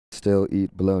still eat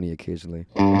bologna occasionally.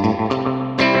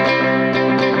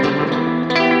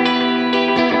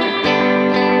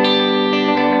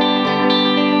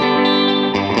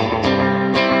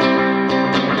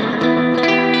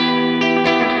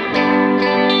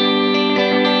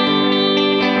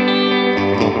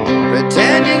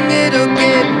 Pretending it'll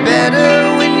get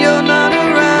better when you're not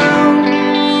around.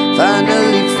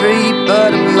 Finally free,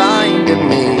 but I'm lying to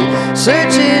me.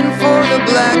 Searching for the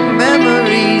black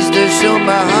memories to show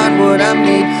my heart what I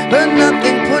need, but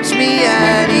nothing puts me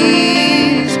at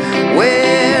ease.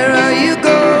 Where are you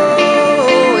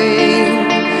going?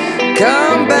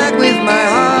 Come back with my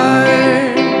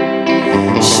heart.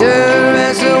 Sure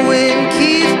as the wind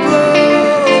keeps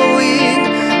blowing,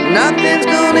 nothing's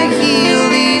gonna heal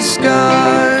these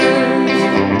scars.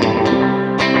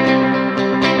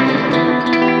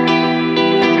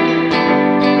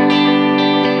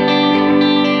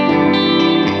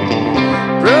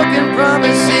 Broken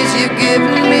promises you've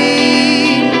given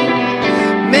me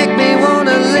make me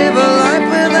wanna live a life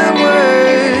without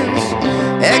words.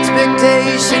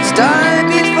 Expectations die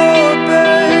before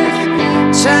birth,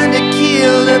 trying to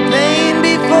kill the pain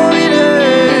before it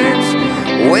hurts.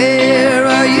 Where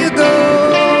are you going?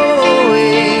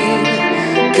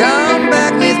 Come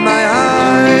back with my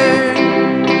heart.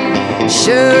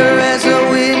 Sure as the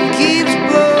wind keeps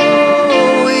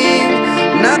blowing,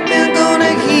 nothing's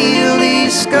gonna heal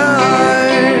these scars.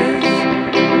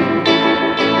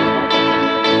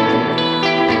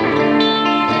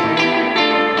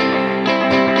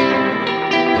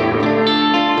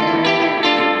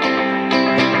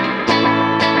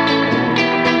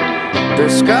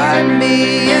 Prescribe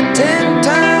me at 10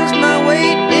 times my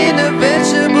weight in a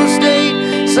vegetable state,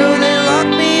 so they lock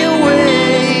me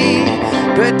away.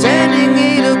 Pretending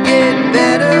it'll get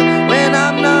better when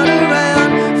I'm not around.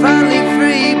 Finally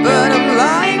free, but I'm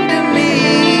lying to me.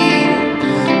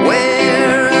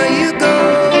 Where are you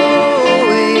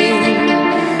going?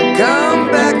 Come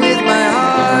back with my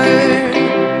heart.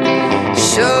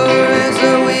 Sure as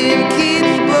the wind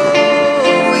keeps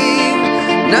blowing,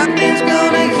 nothing's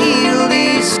gonna heal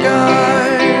these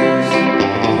scars.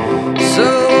 So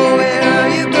where are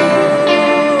you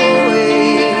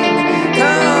going?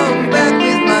 Come back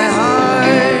with my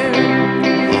heart.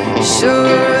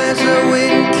 Sure as the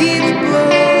wind keeps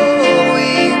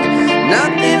blowing,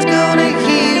 nothing's gonna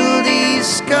heal these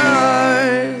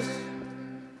scars.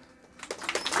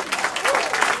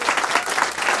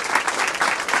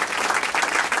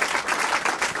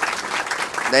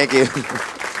 Thank you.